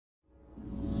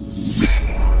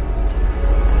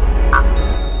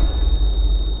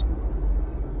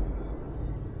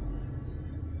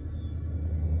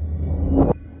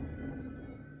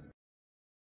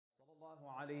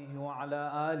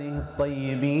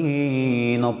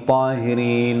الطيبين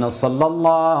الطاهرين صلى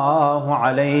الله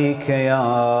عليك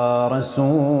يا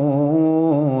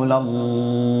رسول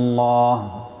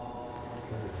الله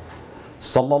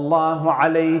صلى الله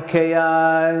عليك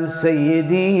يا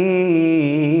سيدي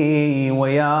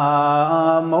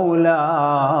ويا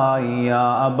مولاي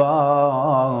يا أبا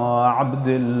عبد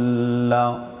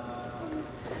الله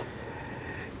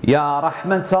يا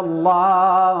رحمة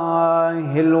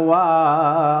الله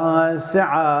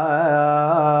الواسعة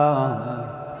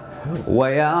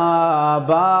ويا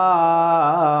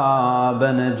باب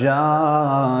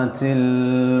نجاة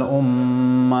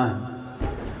الأمة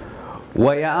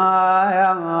ويا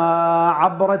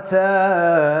عبرة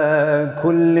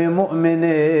كل مؤمن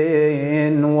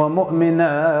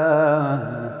ومؤمنة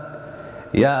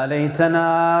يا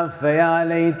ليتنا فيا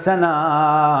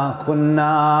ليتنا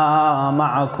كنا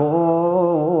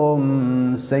معكم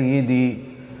سيدي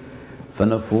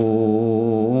فنفوز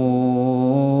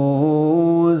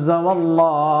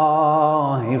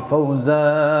والله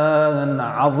فوزا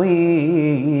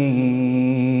عظيما.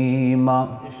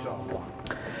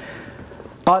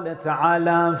 قال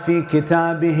تعالى في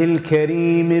كتابه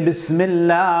الكريم بسم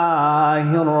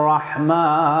الله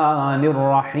الرحمن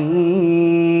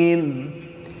الرحيم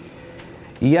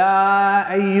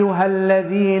يا أيها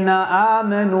الذين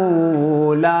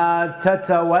آمنوا لا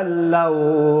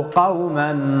تتولوا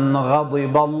قوما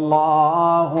غضب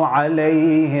الله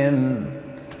عليهم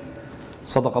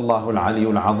صدق الله العلي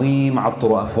العظيم.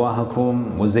 عطروا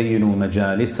أفواهكم وزينوا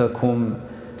مجالسكم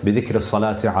بذكر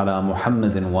الصلاة على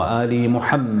محمد وآل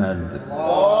محمد.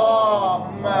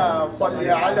 اللهم صل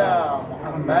على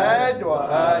محمد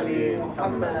وآل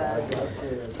محمد.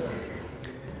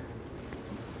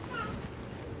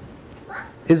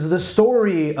 Is the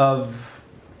story of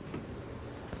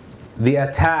the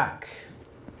attack,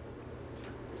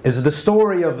 is the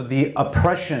story of the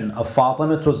oppression of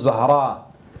Fatima Zahra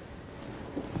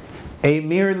a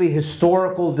merely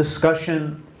historical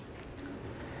discussion?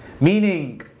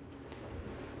 Meaning,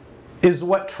 is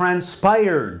what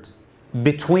transpired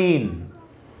between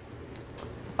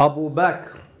Abu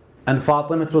Bakr and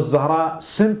Fatima Zahra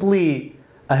simply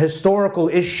a historical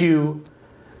issue,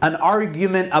 an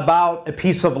argument about a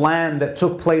piece of land that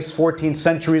took place 14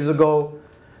 centuries ago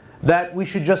that we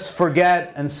should just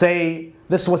forget and say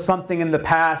this was something in the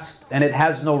past and it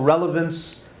has no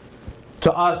relevance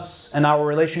to us and our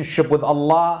relationship with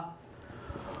Allah?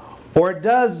 Or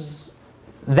does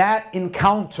that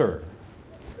encounter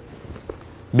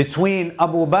between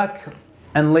Abu Bakr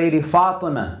and Lady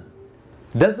Fatima,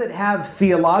 does it have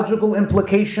theological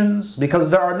implications? Because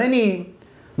there are many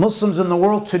Muslims in the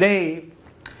world today,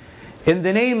 in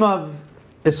the name of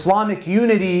Islamic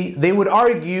unity, they would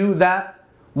argue that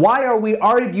why are we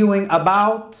arguing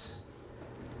about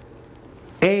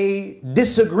a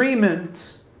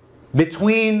disagreement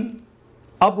between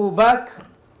Abu Bakr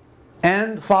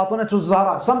and Fatima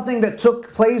Zahra, something that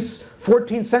took place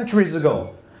 14 centuries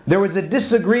ago. There was a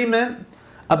disagreement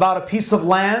about a piece of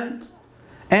land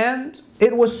and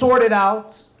it was sorted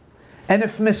out, and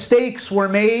if mistakes were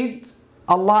made,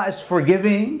 Allah is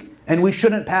forgiving and we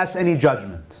shouldn't pass any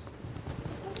judgment.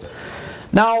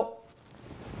 Now,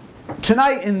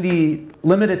 tonight in the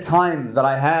limited time that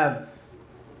I have,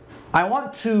 I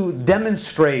want to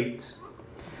demonstrate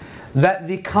that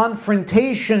the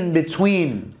confrontation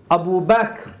between Abu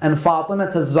Bakr and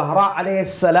Fatima Zahra alayhi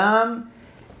salam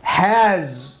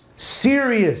has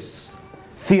serious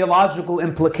theological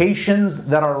implications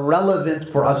that are relevant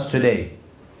for us today.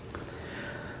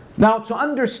 Now, to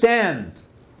understand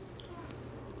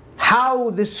how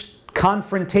this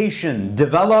confrontation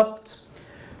developed,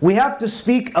 we have to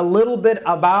speak a little bit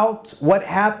about what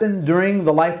happened during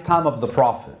the lifetime of the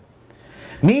Prophet.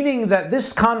 Meaning that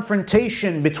this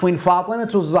confrontation between Fatima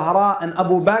Zahra and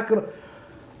Abu Bakr,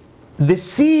 the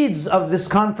seeds of this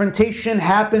confrontation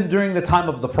happened during the time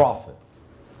of the Prophet.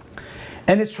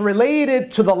 And it's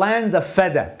related to the land of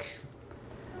Fadak.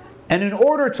 And in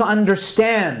order to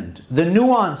understand the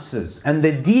nuances and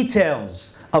the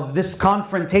details of this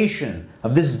confrontation,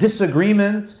 of this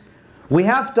disagreement, we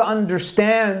have to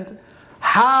understand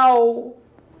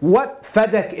what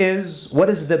Fadak is, what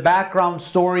is the background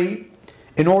story,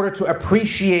 in order to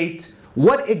appreciate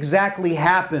what exactly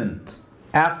happened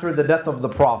after the death of the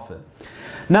Prophet.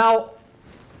 Now,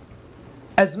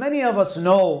 as many of us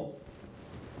know,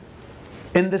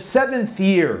 in the 7th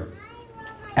year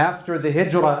after the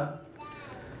Hijrah,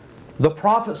 the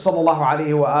Prophet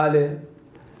ﷺ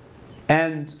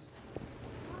and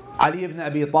Ali ibn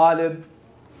Abi Talib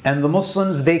and the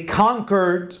Muslims, they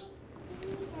conquered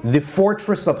the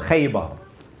fortress of Khaybar.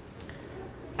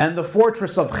 And the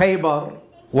fortress of Khaybar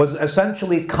was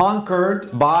essentially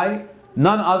conquered by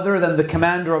none other than the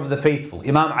commander of the faithful,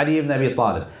 Imam Ali ibn Abi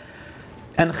Talib.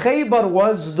 And Khaybar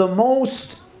was the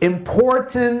most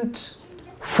important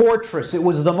fortress. It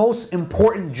was the most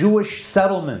important Jewish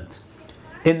settlement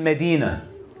in Medina.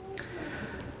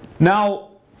 Now,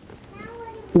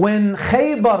 when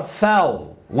Khaybar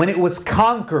fell, when it was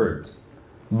conquered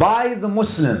by the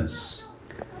Muslims,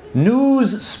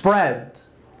 news spread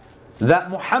that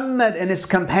Muhammad and his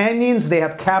companions, they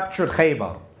have captured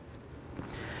Khaybar.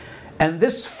 And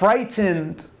this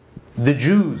frightened the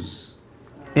Jews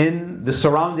in the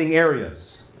surrounding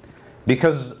areas,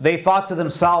 because they thought to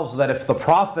themselves that if the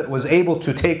Prophet was able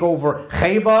to take over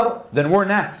Khaybar, then we're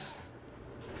next.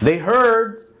 They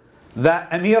heard that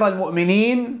Amir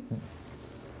al-Mu'mineen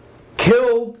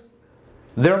killed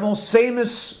their most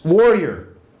famous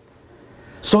warrior.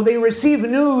 So they received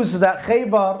news that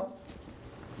Khaybar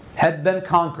had been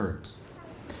conquered.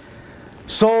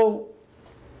 So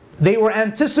they were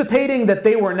anticipating that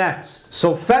they were next.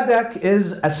 So Fadak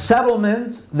is a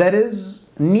settlement that is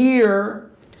near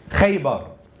Khaybar.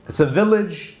 It's a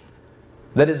village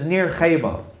that is near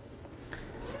Khaybar.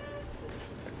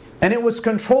 And it was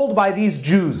controlled by these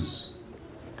Jews.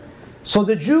 So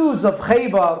the Jews of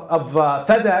Khaybar, of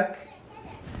Fadak,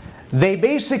 they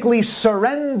basically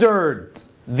surrendered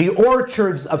the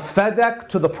orchards of Fadak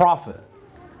to the Prophet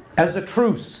as a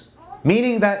truce,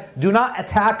 meaning that do not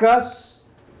attack us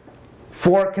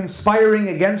for conspiring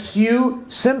against you.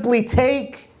 Simply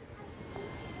take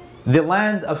the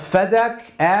land of Fadak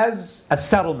as a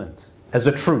settlement, as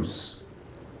a truce.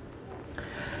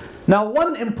 Now,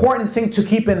 one important thing to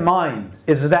keep in mind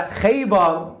is that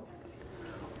Khaybar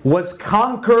was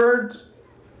conquered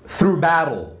through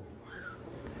battle.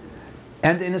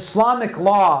 And in Islamic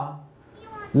law,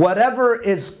 whatever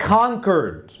is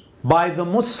conquered by the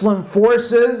Muslim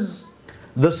forces,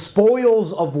 the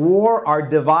spoils of war are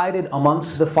divided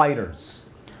amongst the fighters.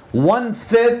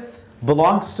 1/5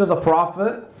 belongs to the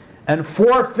Prophet, and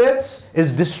 4/5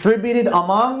 is distributed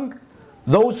among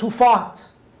those who fought.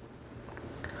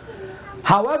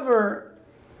 However,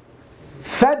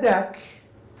 Fadak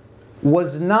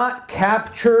was not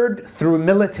captured through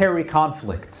military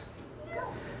conflict.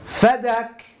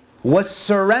 Fadak was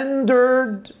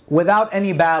surrendered without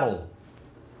any battle.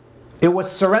 It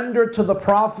was surrendered to the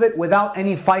Prophet without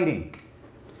any fighting.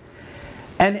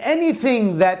 And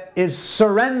anything that is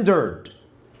surrendered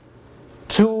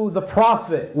to the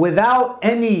Prophet without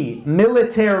any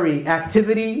military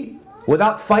activity,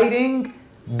 without fighting,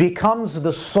 becomes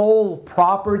the sole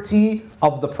property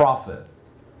of the Prophet.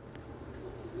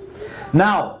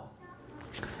 Now,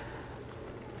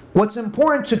 what's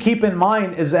important to keep in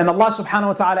mind is, and Allah subhanahu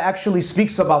wa ta'ala actually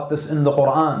speaks about this in the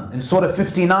Quran, in Surah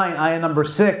 59, ayah number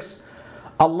 6,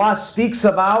 Allah speaks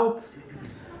about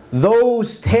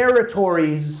those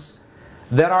territories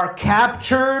that are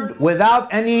captured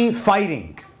without any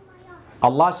fighting.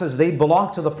 Allah says they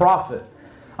belong to the Prophet.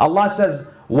 Allah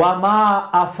says,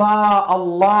 وَمَا أَفَاءَ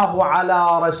اللَّهُ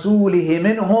عَلَىٰ رَسُولِهِ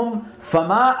مِنْهُمْ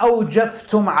فَمَا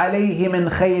أَوْجَفْتُمْ عَلَيْهِ مِنْ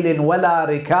خَيْلٍ وَلَا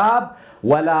رِكَابٍ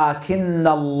وَلَكِنَّ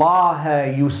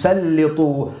اللَّهَ يُسَلِّطُ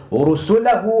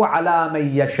رُسُلَهُ عَلَىٰ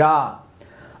مَنْ يَشَاءُ.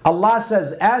 Allah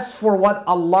says, as for what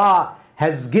Allah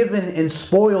has given in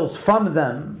spoils from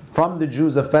them, from the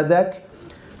Jews of Fadak,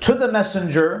 to the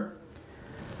messenger,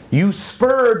 you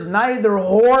spurred neither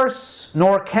horse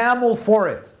nor camel for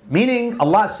it. Meaning,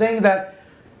 Allah is saying that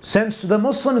since the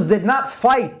Muslims did not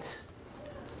fight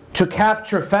to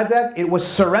capture Fadak, it was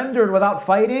surrendered without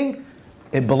fighting,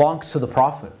 it belongs to the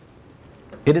Prophet.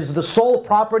 It is the sole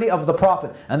property of the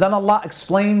Prophet. And then Allah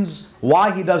explains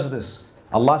why He does this.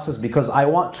 Allah says, because I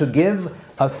want to give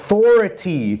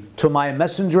authority to my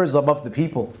messengers above the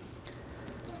people.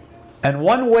 And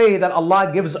one way that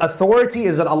Allah gives authority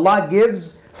is that Allah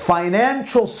gives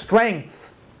financial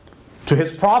strength to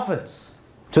His prophets,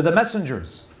 to the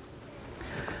messengers.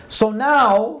 So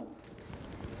now,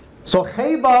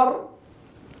 Khaybar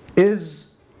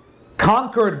is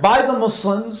conquered by the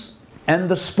Muslims and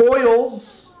the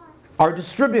spoils are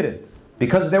distributed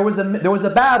because there was a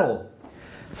battle.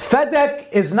 Fadak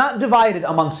is not divided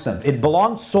amongst them. It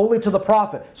belongs solely to the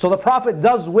Prophet. So the Prophet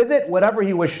does with it whatever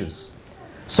he wishes.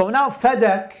 So now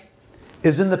Fadak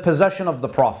is in the possession of the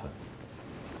Prophet.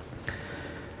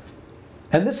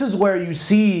 And this is where you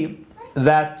see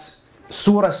that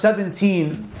Surah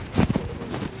 17,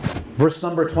 verse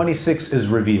number 26 is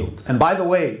revealed. And by the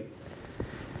way,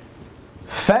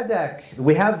 Fadak,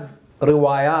 we have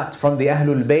riwayat from the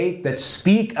Ahlul Bayt that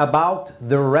speak about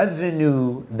the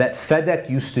revenue that Fadak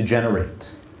used to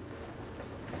generate.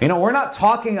 You know, we're not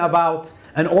talking about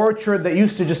an orchard that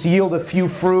used to just yield a few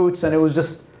fruits and it was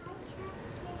just...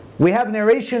 We have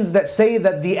narrations that say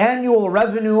that the annual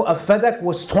revenue of Fadak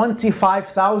was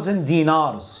 25,000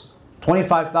 dinars,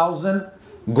 25,000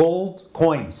 gold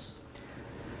coins.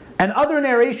 And other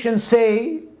narrations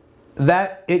say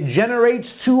that it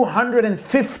generates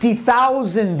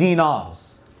 250,000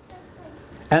 dinars.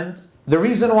 And the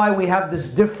reason why we have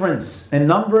this difference in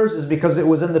numbers is because it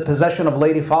was in the possession of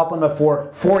Lady Fatima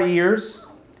for 4 years.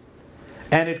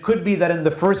 And it could be that in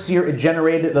the first year it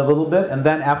generated a little bit, and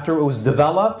then after it was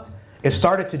developed, it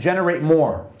started to generate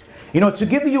more. You know, to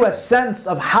give you a sense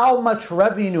of how much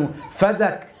revenue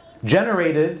Fadak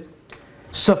generated,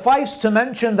 suffice to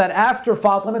mention that after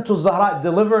Fatima Zahra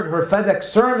delivered her Fadak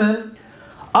sermon,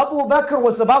 Abu Bakr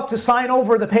was about to sign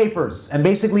over the papers and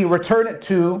basically return it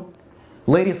to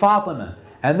Lady Fatima.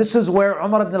 And this is where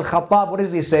Umar ibn al-Khattab, what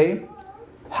does he say?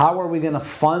 How are we going to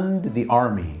fund the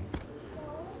army?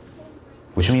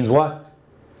 Which means what?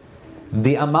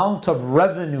 The amount of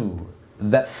revenue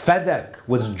that Fadak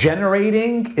was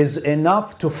generating is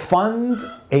enough to fund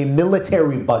a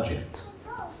military budget.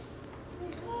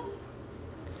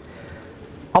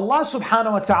 Allah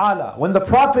subhanahu wa ta'ala, when the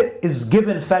Prophet is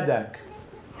given Fadak,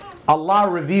 Allah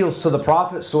reveals to the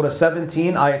Prophet, Surah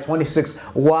 17, Ayah 26,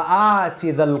 وَآتِ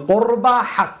ذَا الْقُرْبَى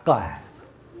حَقَّهِ,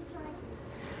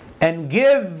 and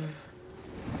give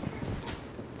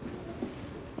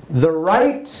the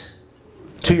right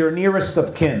to your nearest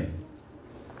of kin.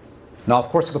 Now, of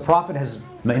course, the Prophet has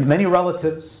many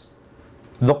relatives.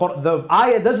 The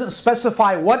ayah doesn't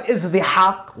specify what is the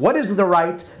haqq, what is the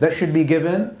right that should be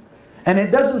given, and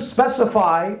it doesn't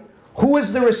specify who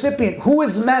is the recipient, who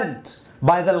is meant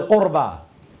by the qurba.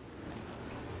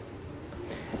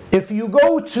 If you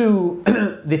go to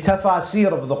the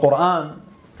tafasir of the Quran,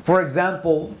 for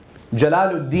example,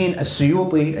 Jalaluddin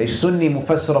as-Suyuti, a Sunni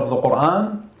mufassir of the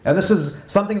Quran, and this is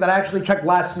something that I actually checked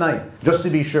last night, just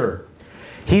to be sure.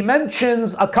 He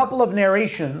mentions a couple of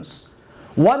narrations.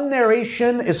 One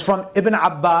narration is from Ibn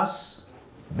Abbas,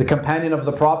 the companion of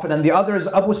the Prophet, and the other is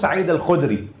Abu Sa'id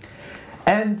al-Khudri.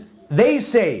 And they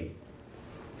say,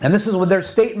 and this is with their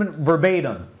statement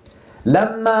verbatim,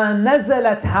 لَمَّا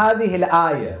نَزَلَتْ هَذِهِ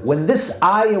الْآيَةِ, when this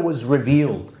ayah was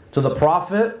revealed to the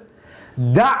Prophet,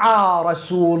 دعا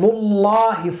رسول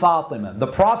الله فاطمة, the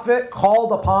Prophet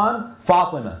called upon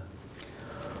Fatima,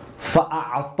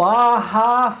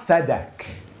 فأعطاها فدك,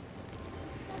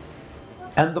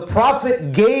 and the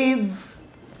Prophet gave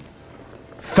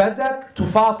Fadak to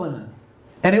Fatima.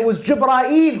 And it was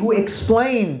Jibreel who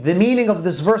explained the meaning of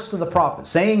this verse to the Prophet,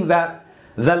 saying that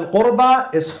the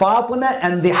qurba is Fatima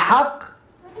and the haqq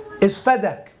is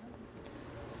Fadak.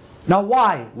 Now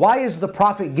why? Why is the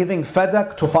Prophet giving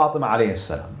Fadak to Fatima alayhi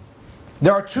salam?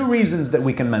 There are two reasons that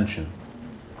we can mention.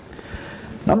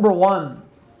 Number one,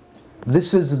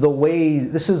 this is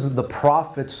the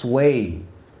Prophet's way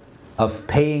of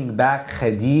paying back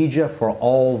Khadija for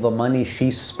all the money she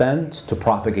spent to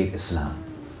propagate Islam.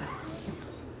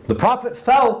 The Prophet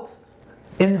felt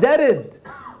indebted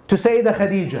to Sayyidah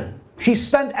Khadija. She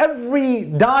spent every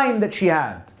dime that she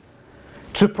had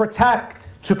to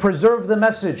protect, to preserve the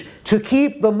message, to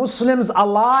keep the Muslims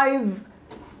alive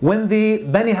when the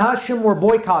Bani Hashim were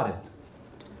boycotted.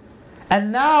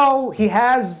 And now he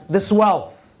has this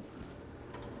wealth.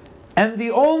 And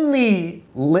the only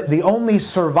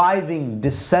surviving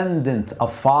descendant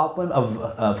of Fatima,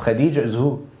 of Khadija, is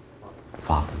who?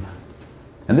 Fatima.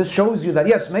 And this shows you that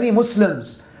yes, many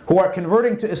Muslims who are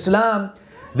converting to Islam,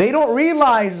 they don't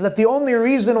realize that the only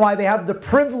reason why they have the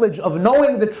privilege of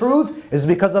knowing the truth is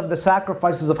because of the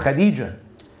sacrifices of Khadija.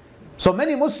 So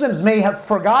many Muslims may have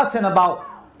forgotten about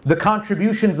the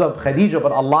contributions of Khadija,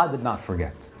 but Allah did not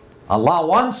forget. Allah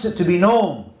wants it to be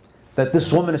known that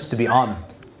this woman is to be honored.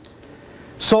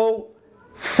 So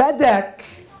Fadak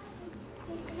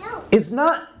is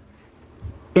not,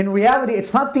 in reality,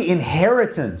 it's not the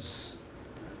inheritance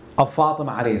of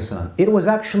Fatima alayhi salam. It was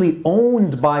actually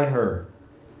owned by her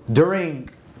during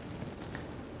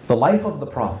the life of the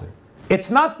Prophet.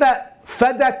 It's not that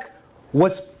Fadak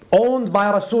was owned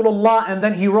by Rasulullah and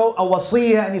then he wrote a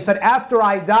wasiyah and he said, after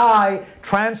I die,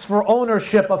 transfer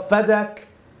ownership of Fadak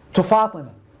to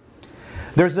Fatima.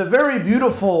 There's a very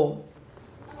beautiful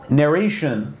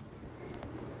narration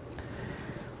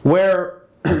where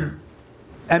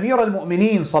Amir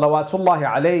al-Mu'mineen salawatullahi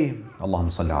alayhi, Allahumma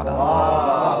salli ala.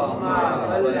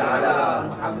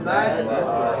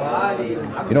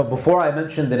 You know, before I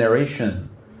mention the narration,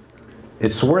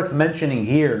 it's worth mentioning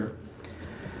here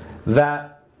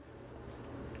that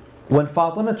when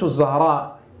Fatima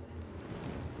Zahra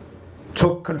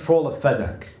took control of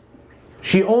Fadak,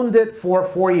 she owned it for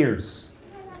 4 years.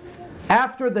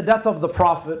 After the death of the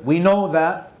Prophet, we know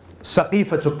that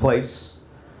Saqifa took place.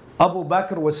 Abu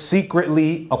Bakr was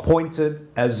secretly appointed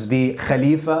as the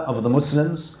Khalifa of the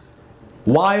Muslims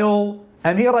while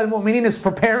Amir al-Mu'mineen is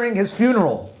preparing his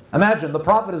funeral. Imagine, the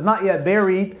Prophet is not yet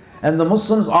buried and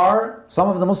some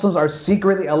of the Muslims are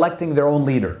secretly electing their own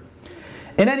leader.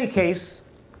 In any case,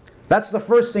 that's the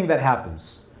first thing that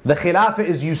happens. The Khilafah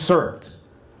is usurped.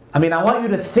 I want you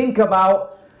to think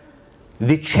about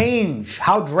the change,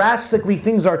 how drastically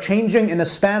things are changing in a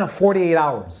span of 48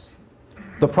 hours.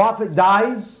 The Prophet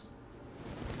dies,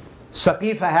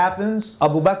 Saqifa happens,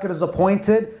 Abu Bakr is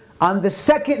appointed. On the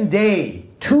second day,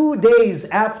 2 days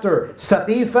after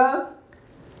Saqifa,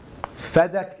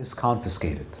 Fadak is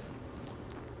confiscated.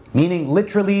 Meaning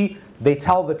literally, they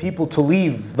tell the people to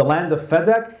leave the land of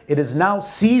Fadak. It is now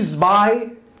seized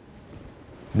by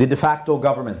the de facto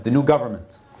government, the new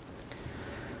government.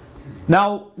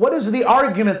 Now, what is the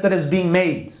argument that is being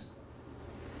made?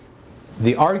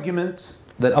 The argument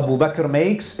that Abu Bakr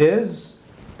makes is,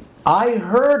 I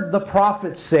heard the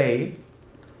Prophet say,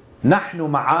 نحن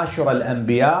معاشر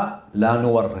الأنبياء لا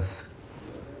نورث.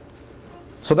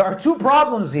 So there are two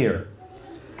problems here.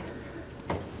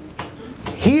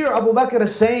 Here Abu Bakr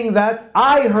is saying that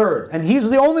I heard, and he's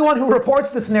the only one who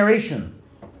reports this narration.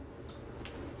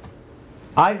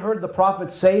 I heard the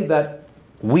Prophet say that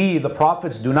we, the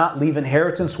Prophets, do not leave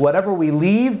inheritance. Whatever we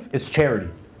leave is charity.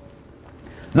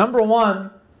 Number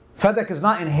one, Fadak is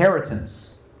not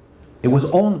inheritance. It was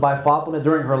owned by Fatima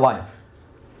during her life.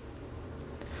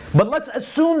 But let's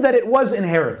assume that it was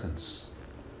inheritance.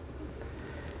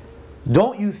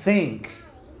 Don't you think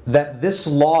that this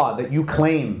law that you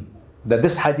claim, that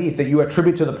this hadith that you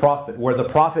attribute to the Prophet, where the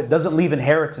Prophet doesn't leave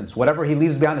inheritance, whatever he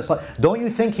leaves behind his life, don't you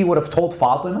think he would have told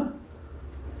Fatima?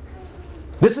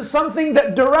 This is something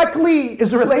that directly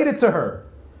is related to her.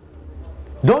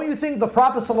 Don't you think the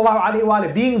Prophet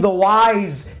ﷺ, being the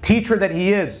wise teacher that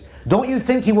he is, don't you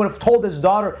think he would have told his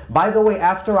daughter, by the way,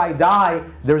 after I die,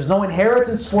 there's no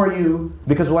inheritance for you,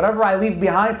 because whatever I leave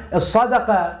behind is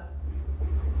sadaqah.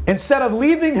 Instead of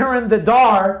leaving her in the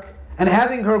dark and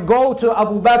having her go to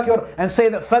Abu Bakr and say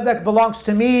that Fadak belongs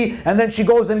to me, and then she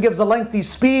goes and gives a lengthy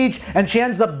speech and she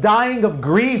ends up dying of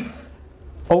grief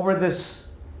over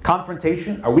this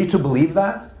confrontation. Are we to believe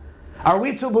that? Are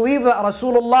we to believe that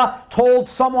Rasulullah told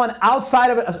someone outside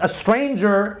of it, a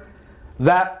stranger,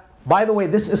 that, by the way,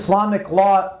 this Islamic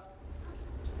law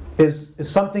is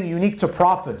something unique to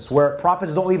prophets, where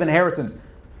prophets don't leave inheritance,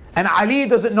 and Ali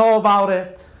doesn't know about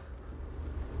it,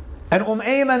 and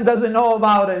Ayman doesn't know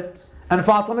about it, and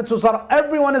Fatima Zahra,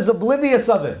 everyone is oblivious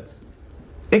of it,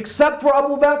 except for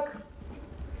Abu Bakr?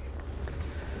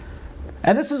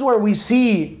 And this is where we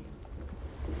see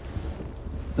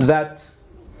that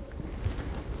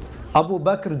Abu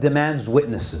Bakr demands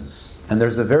witnesses. And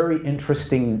there's a very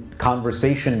interesting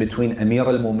conversation between Amir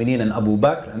al-Mu'mineen and Abu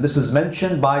Bakr. And this is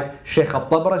mentioned by Sheikh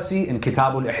al-Tabrasi in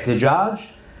Kitab al-Ihtijaj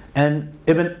and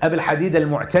Ibn Abi al-Hadid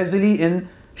al-Mu'tazili in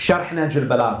Sharh Nahj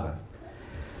al-Balagha.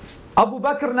 Abu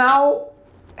Bakr now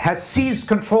has seized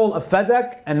control of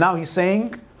Fadak, and now he's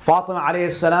saying, Fatima alayhi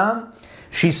salam,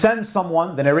 she sends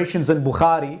someone, the narrations in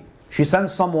Bukhari, she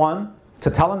sends someone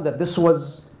to tell him that this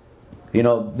was,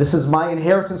 this is my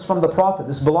inheritance from the Prophet,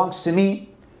 this belongs to me.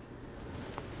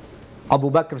 Abu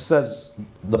Bakr says,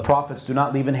 the Prophets do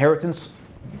not leave inheritance.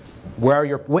 Where are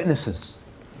your witnesses?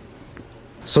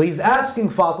 So he's asking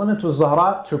Fatima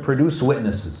Zahra to produce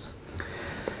witnesses.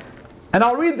 And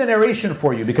I'll read the narration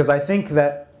for you, because I think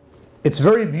that it's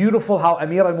very beautiful how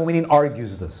Amir al-Mu'mineen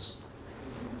argues this.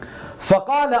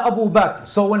 فَقَالَ Abu Bakr.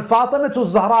 So when Fatima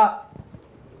Zahra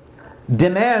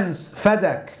demands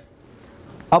Fadak,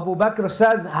 Abu Bakr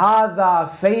says, هَذَا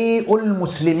فَيْءُ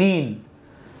الْمُسْلِمِينَ.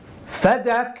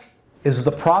 Fadak is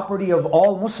the property of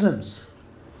all Muslims.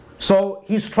 So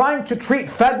he's trying to treat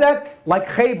Fadak like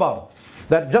Khaybar.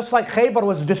 That just like Khaybar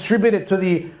was distributed to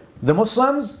the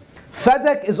Muslims,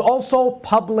 Fadak is also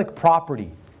public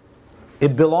property.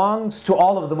 It belongs to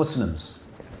all of the Muslims.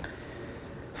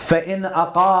 فَإِنْ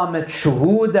أَقَامَتْ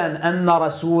شُهُودًا أَنَّ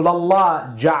رَسُولَ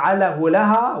اللَّهِ جَعَلَهُ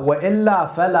لَهَا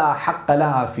وَإِلَّا فَلَا حَقَّ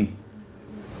لَهَا فِيهِ.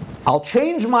 I'll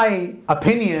change my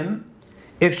opinion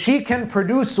if she can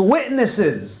produce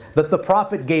witnesses that the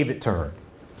Prophet gave it to her.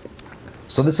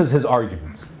 So this is his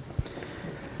argument.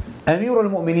 Amir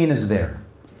al-Mu'mineen is there.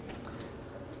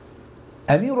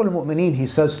 Amir al-Mu'mineen, he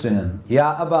says to him,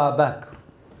 Ya Aba Bakr,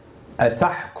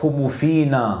 أتحكم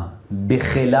فينا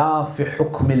بخلاف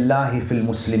حكم الله في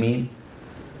المسلمين.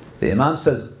 The Imam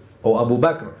says, O Abu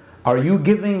Bakr, are you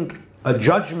giving a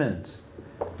judgment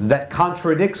that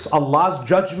contradicts Allah's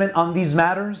judgment on these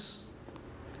matters?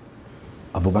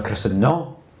 Abu Bakr said,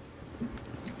 no.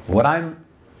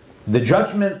 The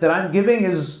judgment that I'm giving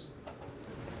is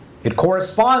It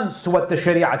corresponds to what the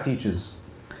Sharia teaches.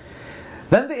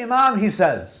 Then the Imam, he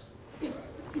says,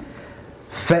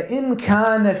 فَإِنْ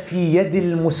كَانَ فِي يَدِ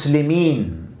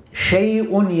الْمُسْلِمِينَ شَيْءٌ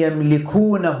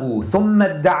يَمْلِكُونَهُ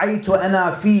ثُمَّ ادَّعَيْتُ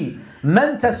أَنَا فِي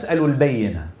مَنْ تَسْأَلُ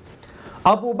الْبَيِّنَةِ.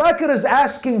 Abu Bakr is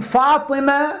asking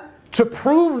Fatima to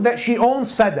prove that she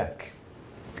owns Fadak.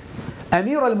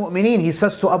 Amir al-Mu'mineen, he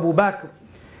says to Abu Bakr,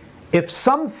 if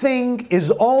something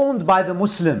is owned by the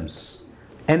Muslims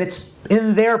and it's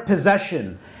in their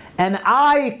possession, and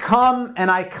I come and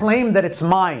I claim that it's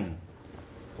mine,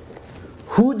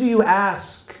 who do you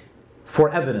ask for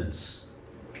evidence?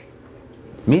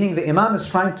 Meaning the Imam is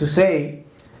trying to say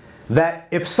that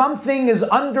if something is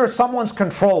under someone's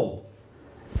control,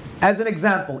 as an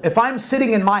example, if I'm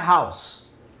sitting in my house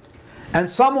and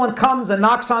someone comes and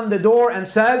knocks on the door and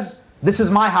says, this is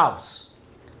my house.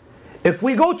 If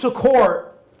we go to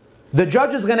court, the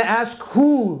judge is going to ask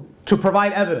who to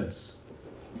provide evidence?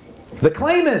 The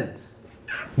claimant.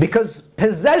 Because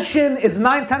possession is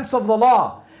 9/10 of the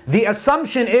law. The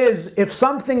assumption is if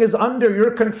something is under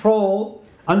your control,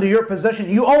 under your possession,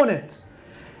 you own it.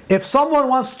 If someone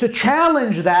wants to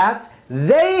challenge that,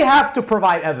 they have to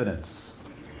provide evidence.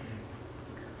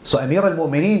 So Amir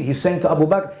al-Mu'mineen, he's saying to Abu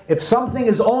Bakr, if something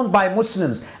is owned by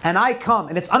Muslims and I come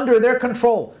and it's under their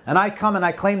control and I come and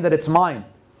I claim that it's mine,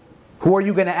 who are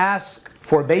you going to ask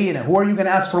for bayinah? Who are you going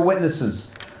to ask for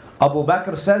witnesses? Abu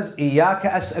Bakr says, إِيَّاكَ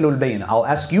أَسْأَلُ الْبَيِّنَةِ. I'll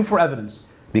ask you for evidence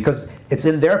because it's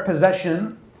in their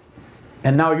possession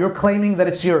and now you're claiming that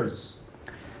it's yours.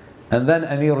 And then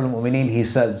Amir al-Mu'mineen, he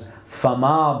says,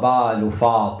 فَمَا بَالُ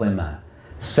فَاطِمَةَ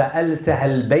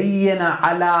سَأَلْتَهَا الْبَيِّنَةَ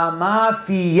عَلَى مَا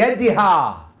فِي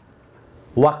يَدِهَا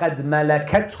وَقَدْ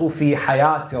مَلَكَتْهُ فِي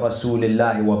حَيَاةِ رَسُولِ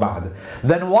اللَّهِ وَبَعْدَ.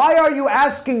 Then why are you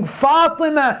asking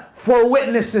Fatima for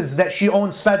witnesses that she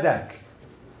owns Fadak?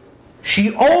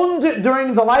 She owned it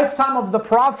during the lifetime of the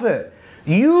Prophet.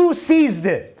 You seized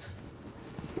it.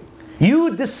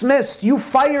 You dismissed, you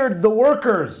fired the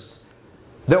workers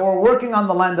that were working on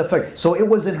the land of Fadak. So it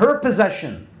was in her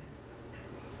possession.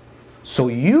 So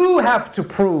you have to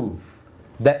prove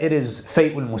that it is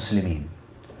Fay'ul Muslimin.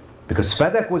 Because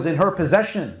Fadak was in her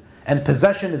possession. And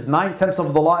possession is 9/10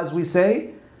 of the law, as we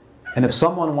say. And if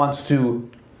someone wants to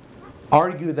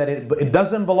argue that it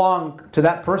doesn't belong to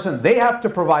that person, they have to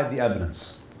provide the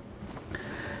evidence.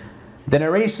 The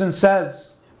narration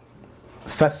says,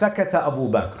 فَسَكَتَ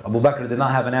أَبُو بَكْرٍ. Abu Bakr did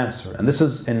not have an answer. And this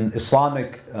is in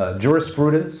Islamic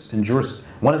jurisprudence.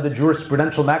 One of the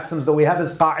jurisprudential maxims that we have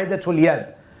is قَاعِدَةُ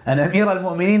الْيَدِ. And Amir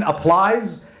al-Mu'mineen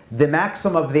applies the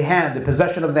maxim of the hand, the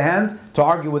possession of the hand, to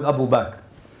argue with Abu Bakr.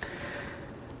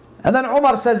 And then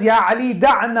Umar says, Ya Ali,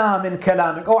 da'na min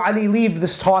kalamik. Oh Ali, leave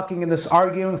this talking and this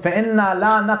arguing. فَإِنَّا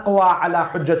لَا نَقْوَى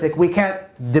عَلَى حُجَّتِكَ. We can't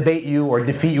debate you or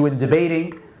defeat you in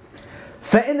debating.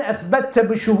 فَإِنْ أَثْبَتَّ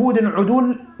بِشُهُودٍ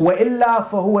عُدُولٍ وَإِلَّا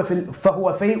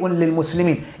فَهُوَ فَيْءٌ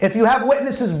لِلْمُسْلِمِينَ. If you have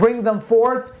witnesses, bring them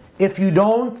forth. If you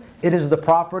don't, it is the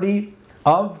property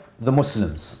of the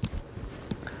Muslims.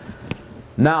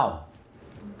 Now,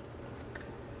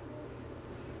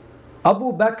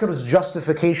 Abu Bakr's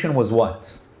justification was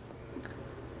what?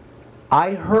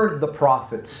 I heard the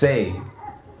Prophet say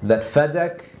that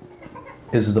Fadak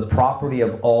is the property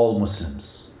of all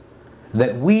Muslims.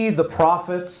 That we, the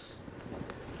Prophets,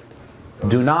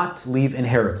 do not leave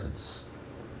inheritance.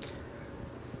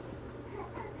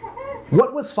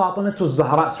 What was Fatima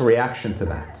Zahra's reaction to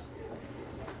that?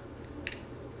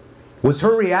 Was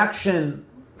her reaction,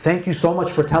 thank you so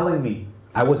much for telling me,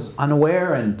 I was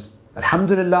unaware and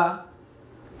alhamdulillah,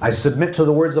 I submit to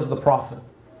the words of the Prophet?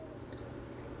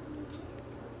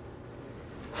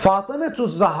 Fatima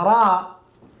Zahra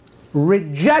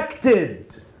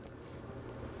rejected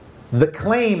the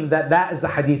claim that that is a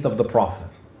hadith of the Prophet.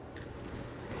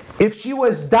 If she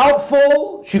was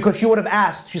doubtful, she would have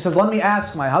asked. She says, let me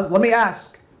ask my husband, let me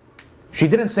ask. She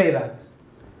didn't say that.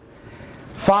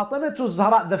 Fatima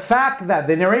Zahra, the fact that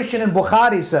the narration in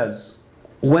Bukhari says,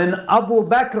 when Abu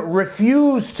Bakr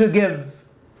refused to give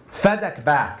Fadak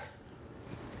back,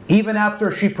 even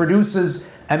after she produces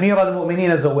Amir al-Mu'mineen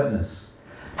as a witness,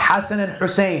 Hassan and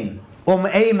Hussein,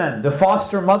 Ayman, the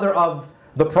foster mother of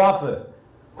the Prophet,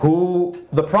 who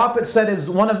the Prophet said is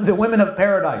one of the women of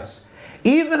paradise,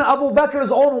 even Abu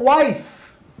Bakr's own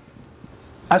wife,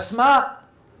 Asma,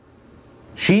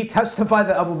 she testified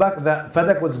that that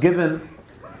Fadak was given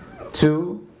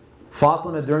to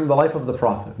Fatima during the life of the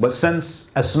Prophet. But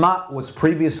since Asma was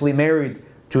previously married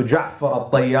to Ja'far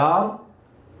al-Tayyar,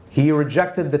 he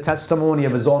rejected the testimony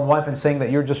of his own wife and saying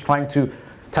that you're just trying to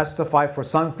testify for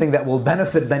something that will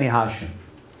benefit Bani Hashim.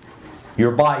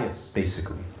 You're biased,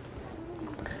 basically.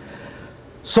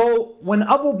 So when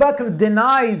Abu Bakr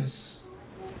denies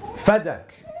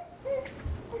fadak.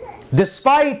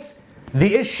 Despite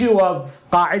the issue of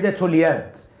qa'idatul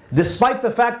yad, despite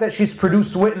the fact that she's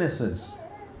produced witnesses,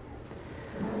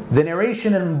 the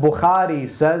narration in Bukhari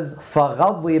says,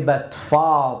 فَغَضِبَتْ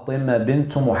فَاطِمَةُ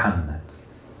بِنْتُ مُحَمَّدٍ.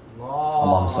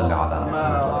 اللهم صل على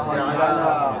محمد.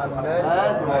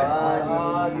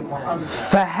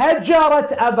 فَهَجَرَتْ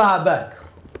أَبَا بَكْرٍ.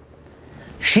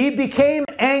 She became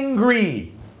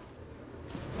angry.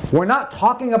 We're not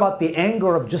talking about the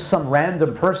anger of just some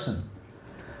random person.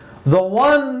 The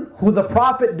one who the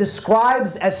Prophet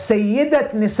describes as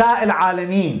Sayyidat Nisa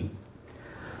al-Alameen.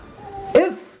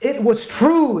 If it was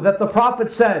true that the Prophet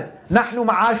said, نَحْنُ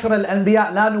مَعَاشِرَ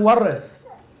الْأَنْبِيَاء لَا نُوَرِّث,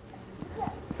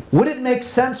 would it make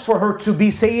sense for her to be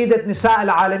Sayyidat Nisa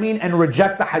al-Alameen and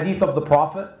reject the hadith of the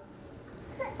Prophet?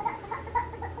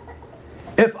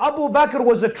 If Abu Bakr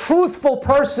was a truthful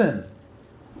person,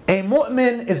 a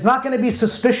mu'min is not going to be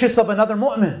suspicious of another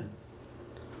mu'min.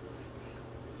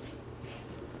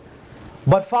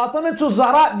 But Fatima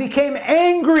Zahra became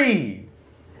angry,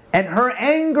 and her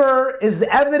anger is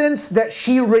evidence that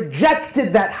she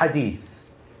rejected that hadith.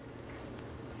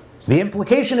 The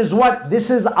implication is what?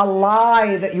 This is a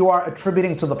lie that you are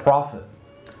attributing to the Prophet.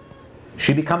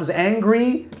 She becomes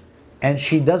angry and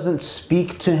she doesn't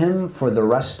speak to him for the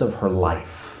rest of her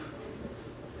life.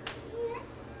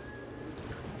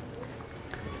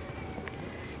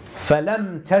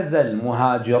 فَلَمْ تَزَلْ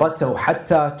مُهَاجِرَتَهُ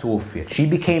حَتَّى تُوفِيَتْ. She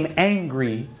became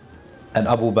angry at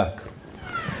Abu Bakr.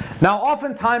 Now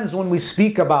oftentimes when we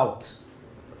speak about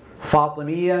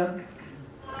Fatimiya,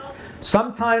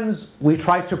 sometimes we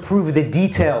try to prove the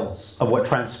details of what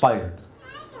transpired.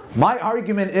 My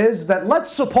argument is that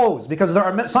let's suppose, because there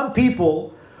are some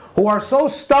people who are so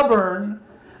stubborn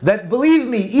that, believe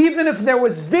me, even if there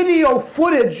was video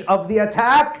footage of the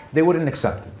attack, they wouldn't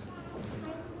accept it.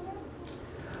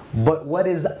 But what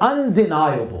is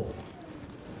undeniable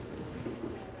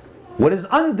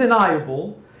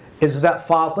is that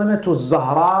Fatima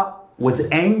Zahra was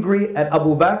angry at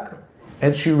Abu Bakr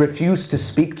and she refused to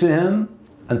speak to him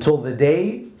until the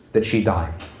day that she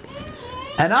died.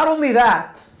 And not only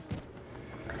that,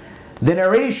 the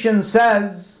narration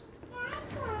says,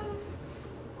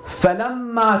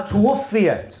 فَلَمَّا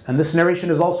تُوفِّيَتْ, and this narration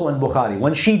is also in Bukhari,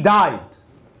 when she died,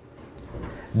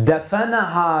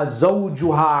 دَفَنَهَا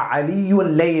زَوْجُهَا عَلِيٌّ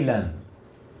لَيْلًا.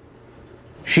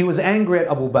 She was angry at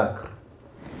Abu Bakr.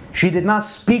 She did not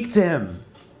speak to him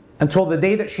until the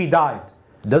day that she died.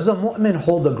 Does a mu'min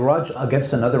hold a grudge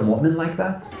against another mu'min like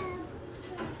that?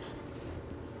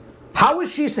 How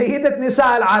is she Sayyidat Nisa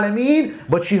al-Alameen,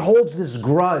 but she holds this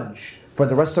grudge for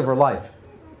the rest of her life?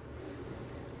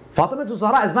 Fatima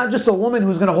Zahra is not just a woman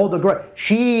who's going to hold a grudge.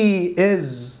 She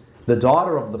is the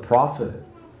daughter of the Prophet.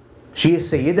 She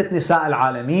is Sayyidat Nisa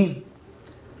al-Alameen.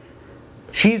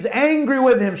 She's angry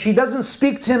with him. She doesn't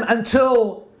speak to him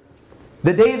until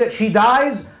the day that she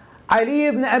dies. Ali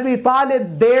ibn Abi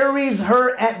Talib buries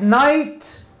her at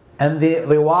night. And the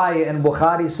riwayah in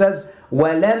Bukhari says,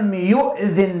 وَلَمْ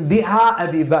يُؤْذِنْ بِهَا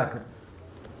أَبِي بَكْرٍ.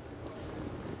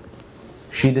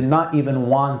 She did not even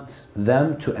want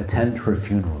them to attend her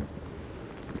funeral.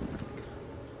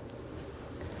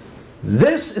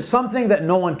 This is something that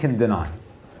no one can deny.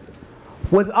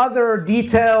 With other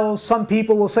details, some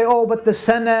people will say, oh, but the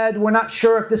sanad, we're not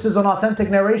sure if this is an authentic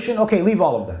narration. Okay, leave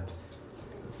all of that.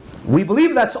 We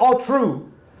believe that's all true.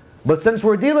 But since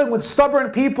we're dealing with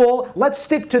stubborn people, let's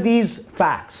stick to these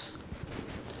facts.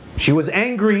 She was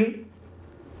angry.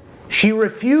 She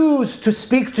refused to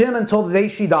speak to him until the day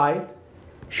she died.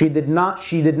 She did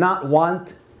not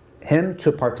want him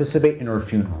to participate in her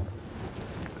funeral.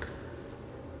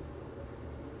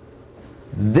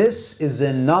 This is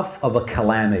enough of a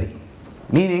calamity.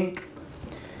 Meaning,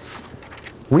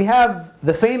 we have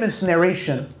the famous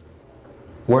narration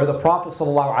where the Prophet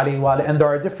ﷺ, and there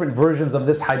are different versions of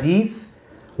this hadith,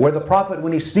 where the Prophet,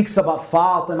 when he speaks about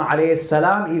Fatima alayhi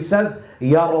salam, he says,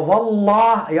 يَرْضَ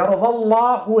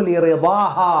اللَّهُ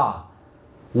لِرِضَاهَا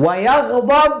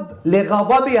وَيَغْضَبْ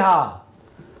لِغَضَبِهَا.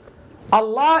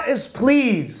 Allah is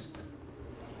pleased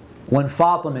when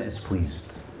Fatima is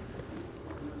pleased.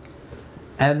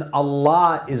 And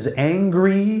Allah is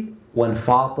angry when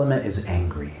Fatima is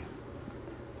angry.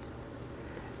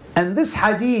 And this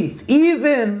hadith,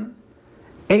 even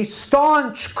a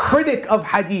staunch critic of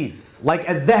hadith, like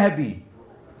al-Dhahabi,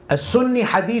 a Sunni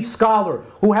hadith scholar,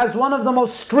 who has one of the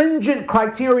most stringent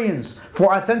criterions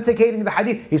for authenticating the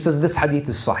hadith, he says this hadith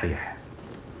is sahih.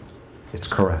 It's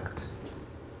correct.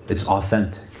 It's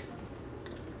authentic.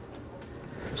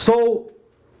 So,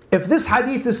 if this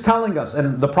hadith is telling us,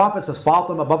 and the Prophet says,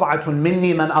 Fatima bav'atun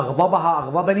minni man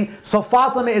aghdabaha aghdabani, so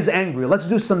Fatima is angry. Let's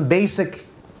do some basic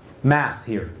math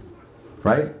here.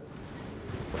 right?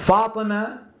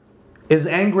 Fatima is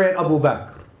angry at Abu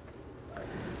Bakr.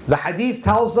 The hadith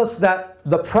tells us that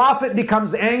the Prophet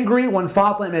becomes angry when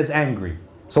Fatima is angry.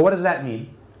 So what does that mean?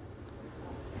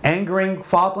 Angering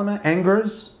Fatima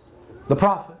angers the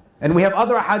Prophet. And we have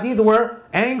other hadith where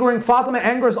angering Fatima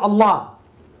angers Allah.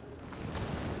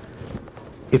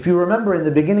 If you remember in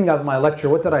the beginning of my lecture,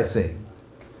 what did I say?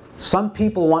 Some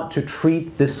people want to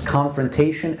treat this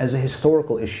confrontation as a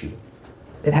historical issue.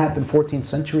 It happened 14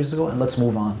 centuries ago and let's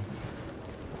move on.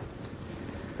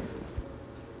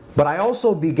 But I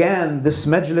also began this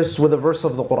majlis with a verse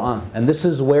of the Quran. And this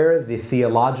is where the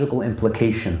theological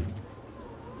implication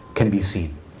can be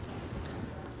seen.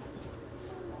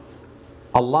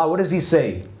 Allah, what does He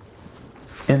say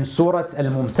in Surah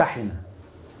Al-Mumtahina,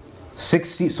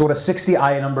 Surah 60,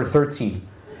 ayah number 13?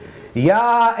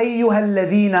 Ya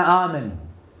ayyuhalladhina amanu,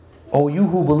 O you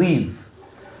who believe,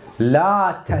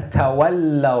 la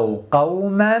tatawallaw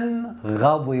qawman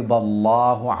ghadiba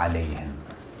Allahu alayhim.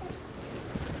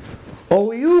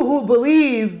 O you who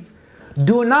believe,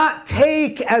 do not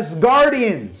take as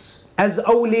guardians, as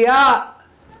awliya,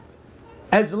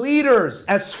 as leaders,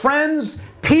 as friends,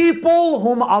 people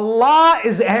whom Allah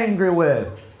is angry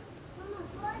with.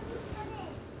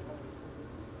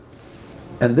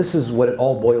 And this is what it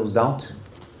all boils down to.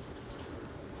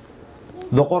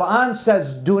 The Quran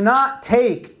says, do not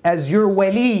take as your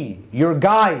wali, your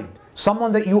guide,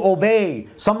 someone that you obey,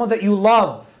 someone that you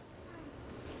love,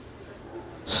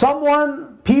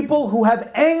 people who have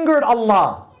angered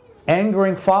Allah.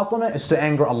 Angering Fatima is to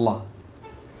anger Allah.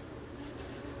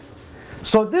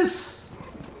 So this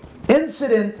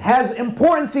incident has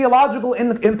important theological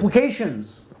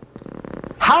implications.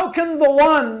 How can the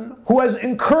one who has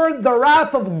incurred the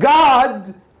wrath of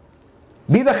God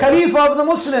be the Khalifa of the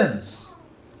Muslims?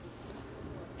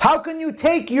 How can you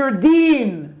take your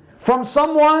deen from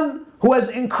someone who has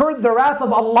incurred the wrath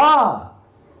of Allah?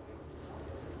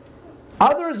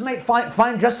 Others may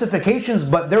find justifications,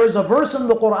 but there is a verse in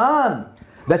the Quran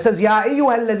that says, Ya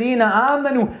ayyuha alladhina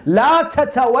amanu, la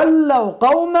tatawallaw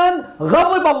qawman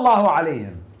ghadib Allahu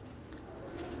alayhim.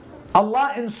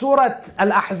 Allah in Surah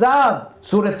Al-Ahzab,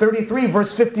 Surah 33,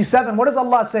 verse 57, what does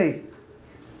Allah say?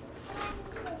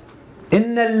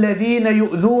 Inna alladhina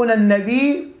yu'dhuna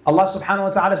an-nabi, Allah subhanahu wa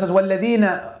ta'ala says,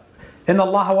 وَالَّذِينَ إن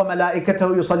الله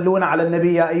وملائكته يصلون على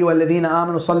النبي يا أيها الذين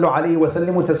آمنوا صلوا عليه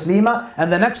وسلموا تسليما.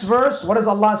 And the next verse, what does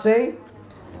Allah say?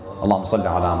 اللهم صل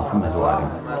على محمد وآله.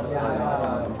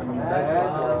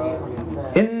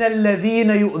 إن الذين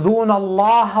يؤذون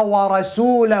الله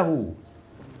ورسوله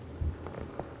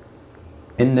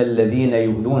إن الذين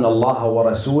يؤذون الله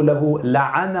ورسوله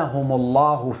لعنهم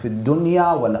الله في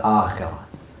الدنيا والآخرة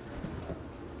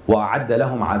وأعد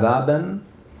لهم عذابا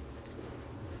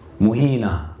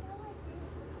مهينا.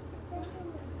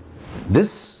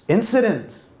 This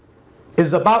incident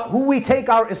is about who we take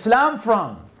our Islam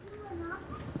from.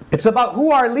 It's about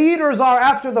who our leaders are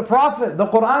after the Prophet. The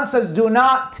Quran says, do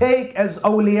not take as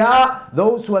awliya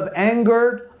those who have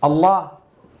angered Allah.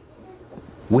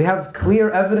 We have clear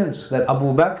evidence that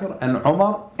Abu Bakr and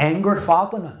Umar angered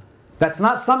Fatima. That's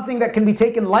not something that can be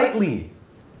taken lightly.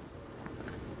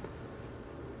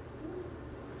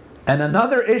 And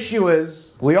another issue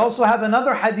is, we also have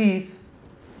another hadith,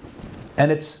 and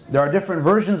there are different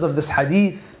versions of this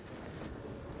hadith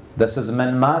that says,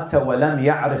 "Man mata wa lam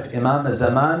ya'rif imam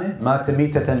zamane mata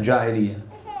mitatan jahiliyyah."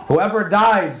 Whoever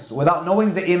dies without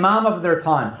knowing the imam of their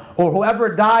time, or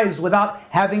whoever dies without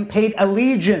having paid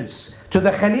allegiance to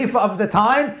the Khalifa of the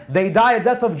time, they die a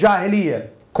death of jahiliyyah.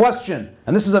 Question,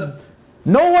 and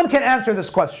no one can answer this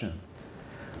question.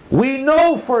 We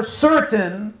know for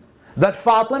certain that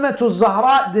Fatima to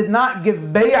Zahra did not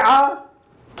give bay'ah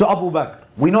to Abu Bakr.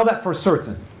 We know that for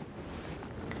certain.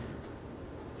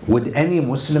 Would any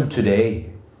Muslim today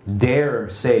dare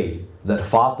say that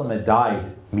Fatima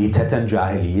died mitatan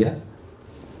jahiliyyah?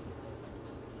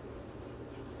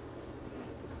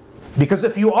 Because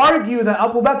if you argue that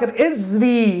Abu Bakr is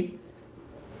the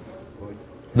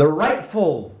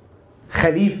rightful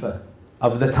Khalifa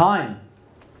of the time,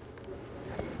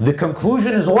 the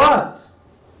conclusion is what?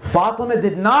 Fatima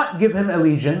did not give him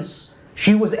allegiance.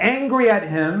 She was angry at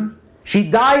him. She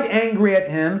died angry at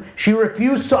him. She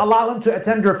refused to allow him to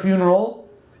attend her funeral.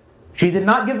 She did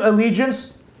not give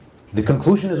allegiance. The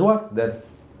conclusion is what? That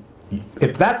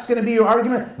if that's going to be your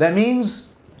argument, that means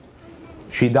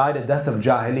she died a death of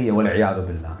jahiliyyah, wal-'iyadhu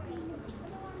billah.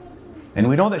 And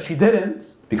we know that she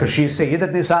didn't, because she is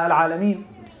Sayyidat Nisa al-Alameen.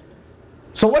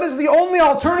 So what is the only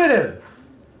alternative?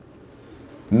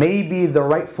 Maybe the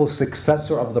rightful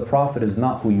successor of the Prophet is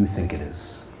not who you think it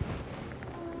is.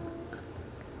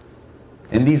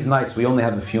 In these nights, we only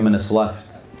have a few minutes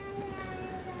left.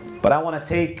 But I want to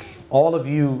take all of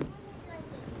you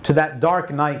to that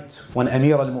dark night when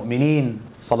Amir al-Mu'mineen,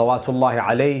 salawatullahi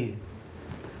alayhi,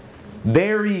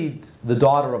 buried the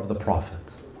daughter of the Prophet.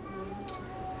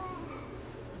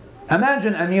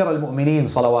 Imagine Amir al-Mu'mineen,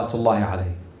 salawatullahi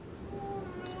alayhi,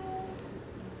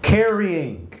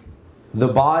 carrying the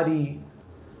body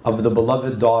of the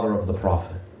beloved daughter of the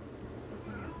Prophet.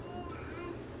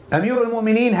 Amir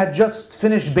al-Mu'mineen had just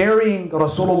finished burying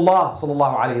Rasulullah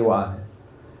sallallahu alayhi wa.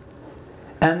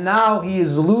 And now he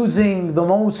is losing the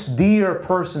most dear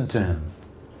person to him.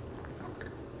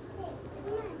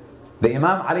 The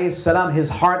Imam alayhi salam, his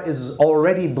heart is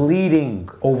already bleeding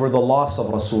over the loss of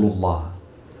Rasulullah.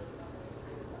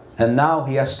 And now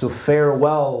he has to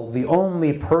farewell the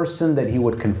only person that he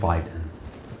would confide in.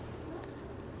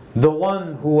 The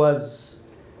one who was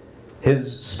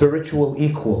his spiritual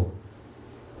equal.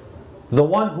 The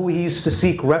one who he used to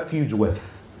seek refuge with.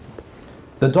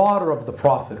 The daughter of the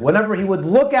Prophet. Whenever he would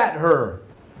look at her,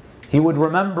 he would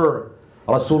remember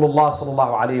Rasulullah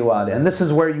sallallahu alayhi wa alayhi. And this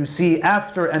is where you see,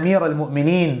 after Amir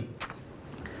al-Mu'mineen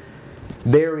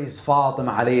buries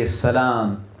Fatima alayhi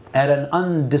salam at an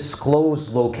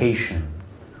undisclosed location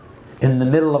in the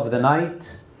middle of the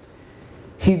night,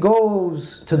 he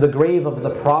goes to the grave of the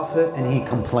Prophet and he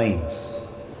complains.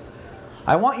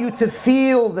 I want you to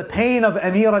feel the pain of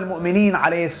Amir al-Mu'mineen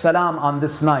alayhi salam on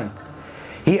this night.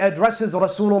 He addresses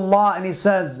Rasulullah and he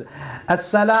says,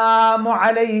 Assalamu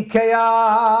alayka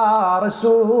ya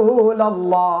Rasulallah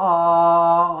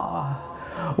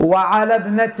وعلى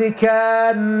ابنتك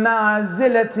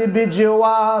النازلة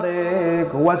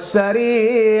بجوارك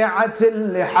والسريعة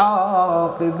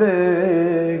اللحاق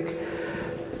بك.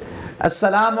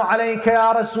 Assalamu alayka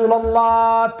ya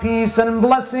Rasulallah, peace and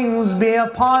blessings be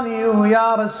upon you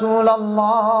ya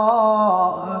Rasulallah,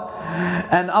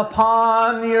 and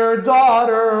upon your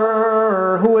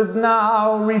daughter who is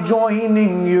now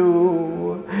rejoining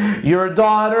you, your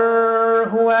daughter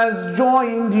who has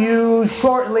joined you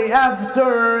shortly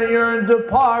after your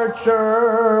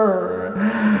departure.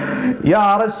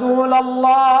 Ya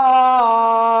Rasulallah,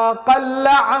 قل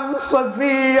عن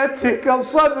صفيتك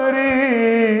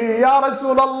صبري. Ya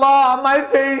Rasulullah, my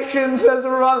patience has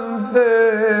run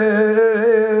thin.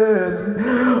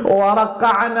 ورق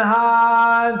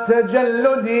عنها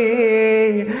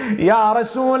تجلدي. Ya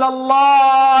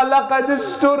Rasulullah, لقد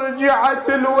استرجعت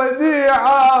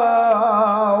الوديعة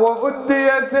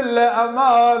وأديت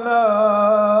الأمانة.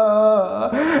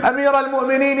 Amir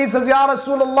al-Mu'mineen, he says, Ya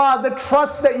Rasulullah, the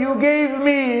trust that you gave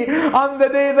me on the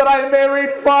day that I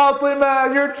married Fatima,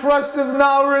 your trust is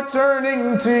now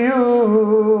returning to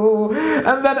you.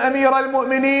 And then Amir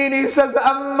al-Mu'mineen, he says,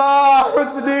 Amma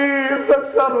husni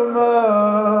fasarma.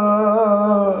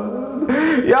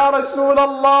 Ya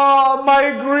Rasulullah,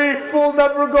 my grief will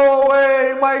never go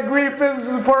away. My grief is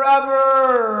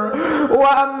forever.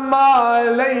 Wa amma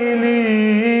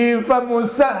layli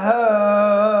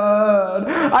famusahhad.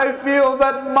 I feel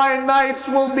that my nights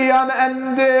will be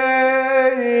unending.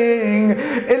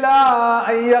 Ila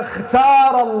an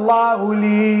yakhtar Allah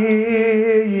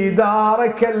li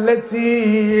darak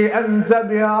allati anta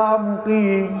biha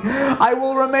muqim. I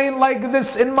will remain like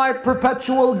this in my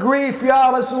perpetual grief,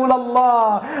 Ya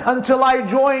Rasulullah, until I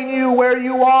join you where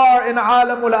you are in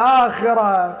Alamul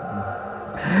Akhirah.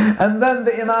 And then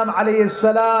the Imam alayhi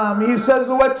salam, he says,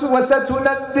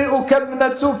 وَسَتُنَبِّئُكَ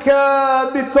ابْنَتُكَ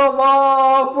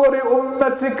بِتَضَافُرِ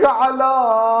أُمَّتِكَ عَلَىٰ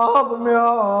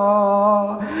هَضْمِهَا.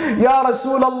 Ya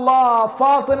Rasulullah,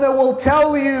 Fatima will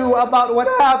tell you about what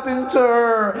happened to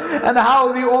her and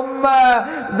how the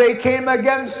ummah, they came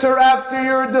against her after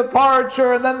your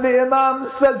departure. And then the Imam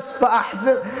says,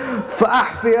 فَأَحْفِيَ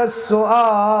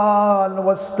السُّؤَالِ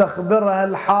وَاسْتَخْبِرْهَا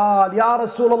الْحَالِ. Ya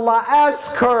Rasulullah,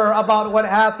 ask her about what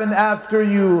happened after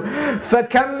you.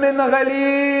 فَكَمْ مِنْ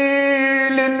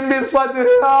غَلِيلٍ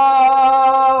بِصَدْرِهَا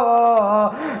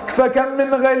فَكَمْ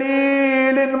مِنْ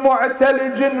غَلِيلٍ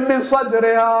مُعْتَلِجٍ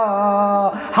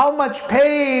بِصَدْرِهَا. How much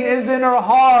pain is in her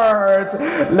heart.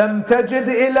 لَمْ تَجِدْ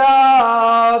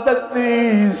إِلَىٰ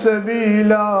بَثِّي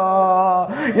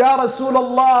سَبِيلًا. Ya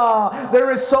Rasulullah,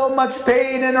 there is so much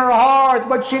pain in her heart,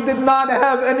 but she did not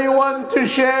have anyone to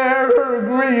share her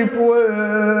grief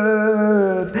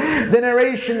with. The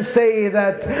narrations say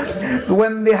that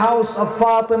when the house of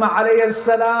Fatima alayhi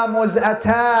salam was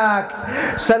attacked,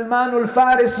 Salman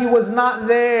al-Farisi was not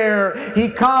there. He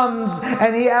comes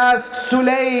and he asks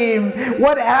Sulaym,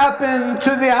 what happened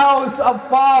to the house of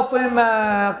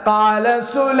Fatima? قال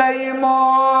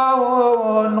سليمان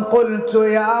قلت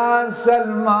يا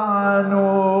سلمان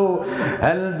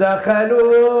هل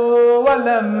دخلوا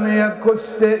ولم يك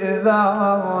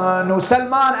استئذان.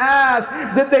 Salman asked,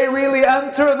 did they really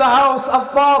enter the house of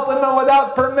Fatima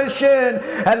without permission?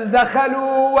 هل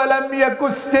دخلوا ولم يك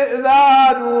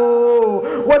استئذان.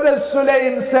 What does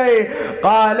Sulaim say?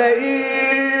 قال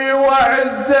إي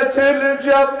وعزة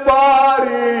الجبار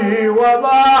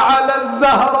وما على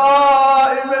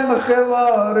الزهراء من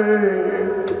خباري.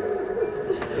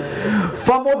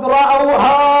 فمذ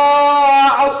رأوها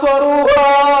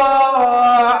عصروها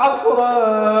عصرا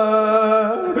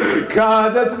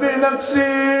كادت بنفسي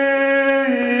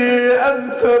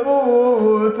أن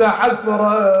تموت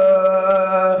حسرا.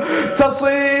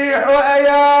 تصيح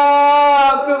أيا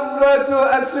فضة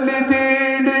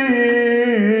أسلديني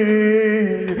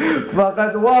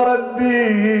فقد وربي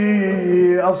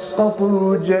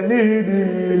أسقطوا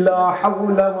جنيني. لا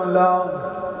حول ولا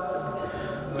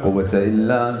قوة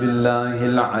إلا بالله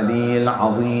العلي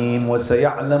العظيم.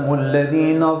 وسيعلم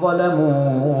الذين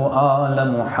ظلموا آل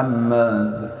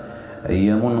محمد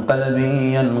أي منقلب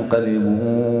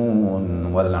ينقلبون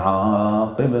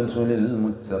والعاقبة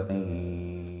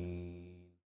للمتقين.